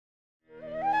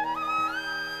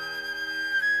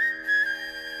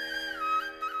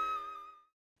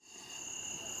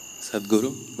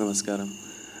Sadhguru, namaskaram.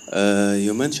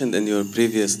 You mentioned in your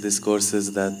previous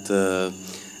discourses that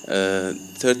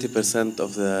 30%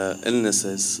 of the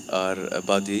illnesses are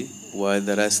body, while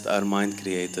the rest are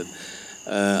mind-created.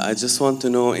 I just want to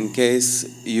know, in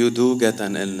case you do get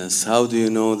an illness, how do you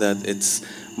know that it's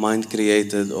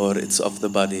mind-created or it's of the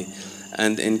body?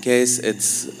 And in case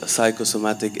it's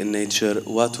psychosomatic in nature,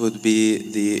 what would be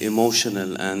the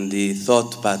emotional and the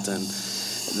thought pattern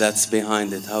that's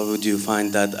behind it? How would you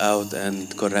find that out and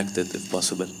correct it if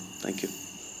possible? Thank you.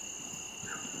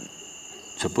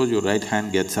 Suppose your right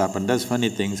hand gets up and does funny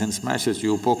things and smashes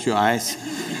you, pokes your eyes,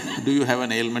 do you have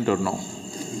an ailment or no?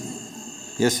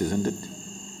 Yes, isn't it?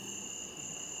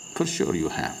 For sure you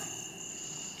have.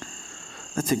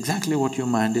 That's exactly what your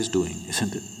mind is doing,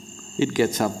 isn't it? It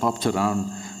gets up, pops around,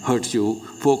 hurts you,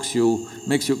 pokes you,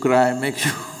 makes you cry, makes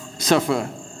you suffer.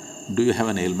 Do you have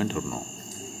an ailment or no?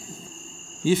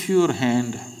 If your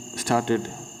hand started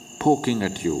poking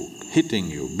at you,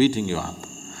 hitting you, beating you up,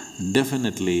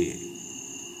 definitely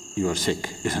you are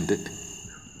sick, isn't it?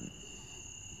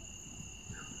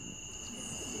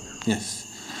 Yes.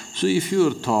 So if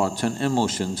your thoughts and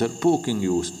emotions are poking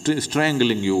you,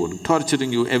 strangling you,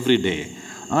 torturing you every day,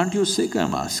 aren't you sick,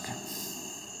 I'm asking?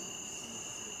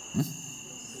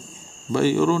 By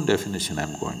your own definition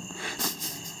I'm going.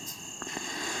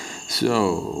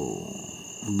 So,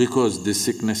 because this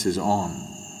sickness is on,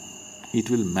 it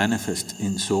will manifest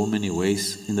in so many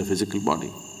ways in the physical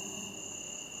body.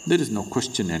 There is no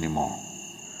question anymore.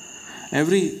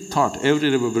 Every thought, every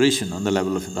reverberation on the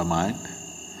level of the mind,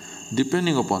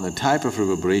 depending upon the type of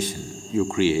reverberation you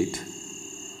create,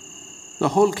 the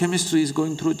whole chemistry is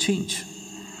going through a change.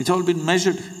 It's all been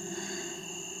measured.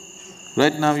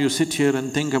 Right now you sit here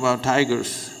and think about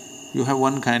tigers, you have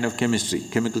one kind of chemistry,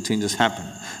 chemical changes happen.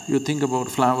 You think about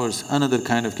flowers, another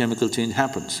kind of chemical change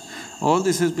happens. All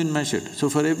this has been measured. So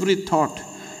for every thought,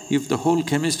 if the whole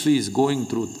chemistry is going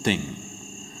through thing,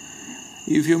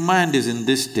 if your mind is in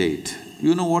this state,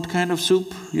 you know what kind of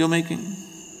soup you're making?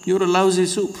 You're a lousy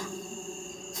soup.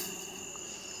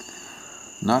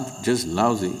 Not just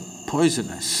lousy,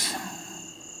 poisonous.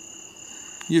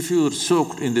 If you're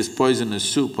soaked in this poisonous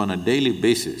soup on a daily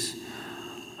basis,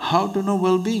 how to know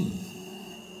well-being?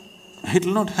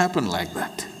 It'll not happen like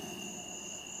that.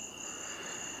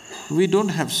 We don't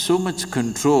have so much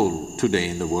control today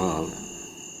in the world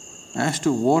as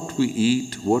to what we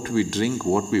eat, what we drink,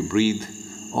 what we breathe,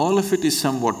 all of it is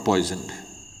somewhat poisoned.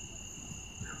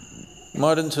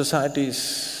 Modern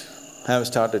societies have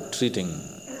started treating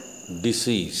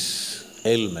disease,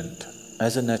 ailment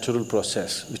as a natural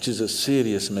process, which is a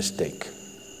serious mistake.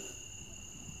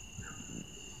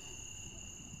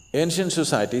 Ancient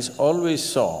societies always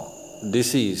saw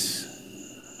disease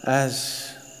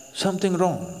as something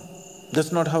wrong.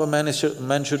 That's not how a man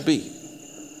should be.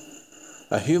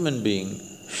 A human being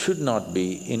should not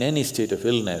be in any state of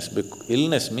illness, because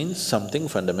illness means something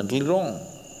fundamentally wrong.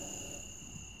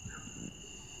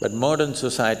 But modern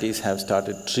societies have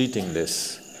started treating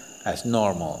this as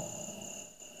normal,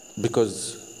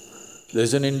 because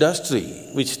there's an industry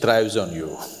which thrives on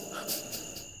you,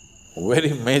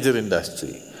 very major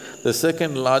industry. The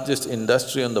second largest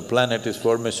industry on the planet is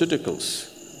pharmaceuticals.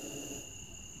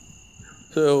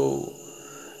 So,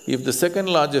 if the second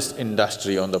largest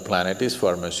industry on the planet is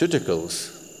pharmaceuticals,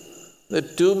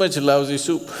 there's too much lousy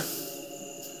soup,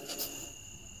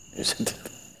 isn't it?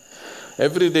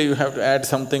 Every day you have to add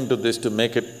something to this to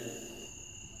make it…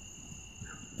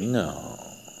 No.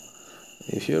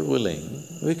 If you're willing,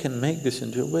 we can make this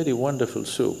into a very wonderful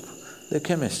soup. The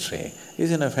chemistry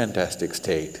is in a fantastic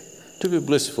state. To be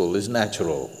blissful is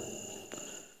natural.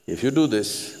 If you do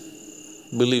this,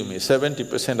 believe me,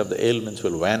 70% of the ailments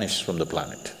will vanish from the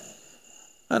planet.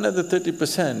 Another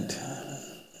 30%,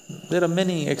 there are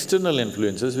many external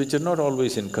influences which are not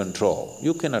always in control.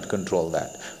 You cannot control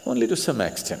that, only to some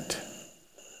extent.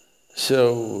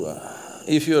 So,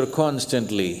 if you're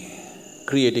constantly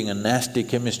creating a nasty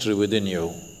chemistry within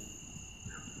you,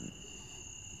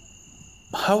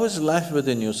 how is life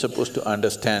within you supposed to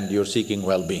understand you're seeking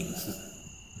well-being?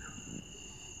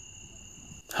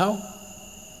 How?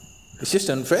 It's just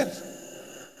unfair.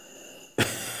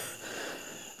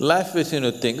 Life within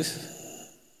you thinks,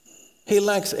 he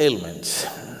likes ailments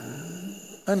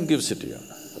and gives it to you.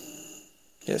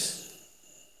 Yes?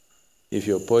 If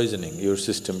you're poisoning your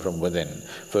system from within,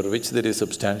 for which there is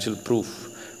substantial proof,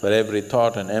 for every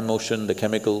thought and emotion, the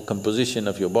chemical composition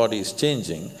of your body is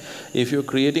changing, if you're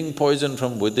creating poison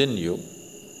from within you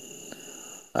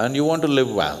and you want to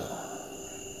live well,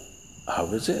 how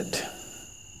is it?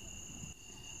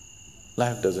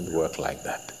 Life doesn't work like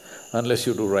that. Unless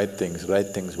you do right things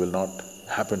will not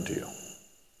happen to you.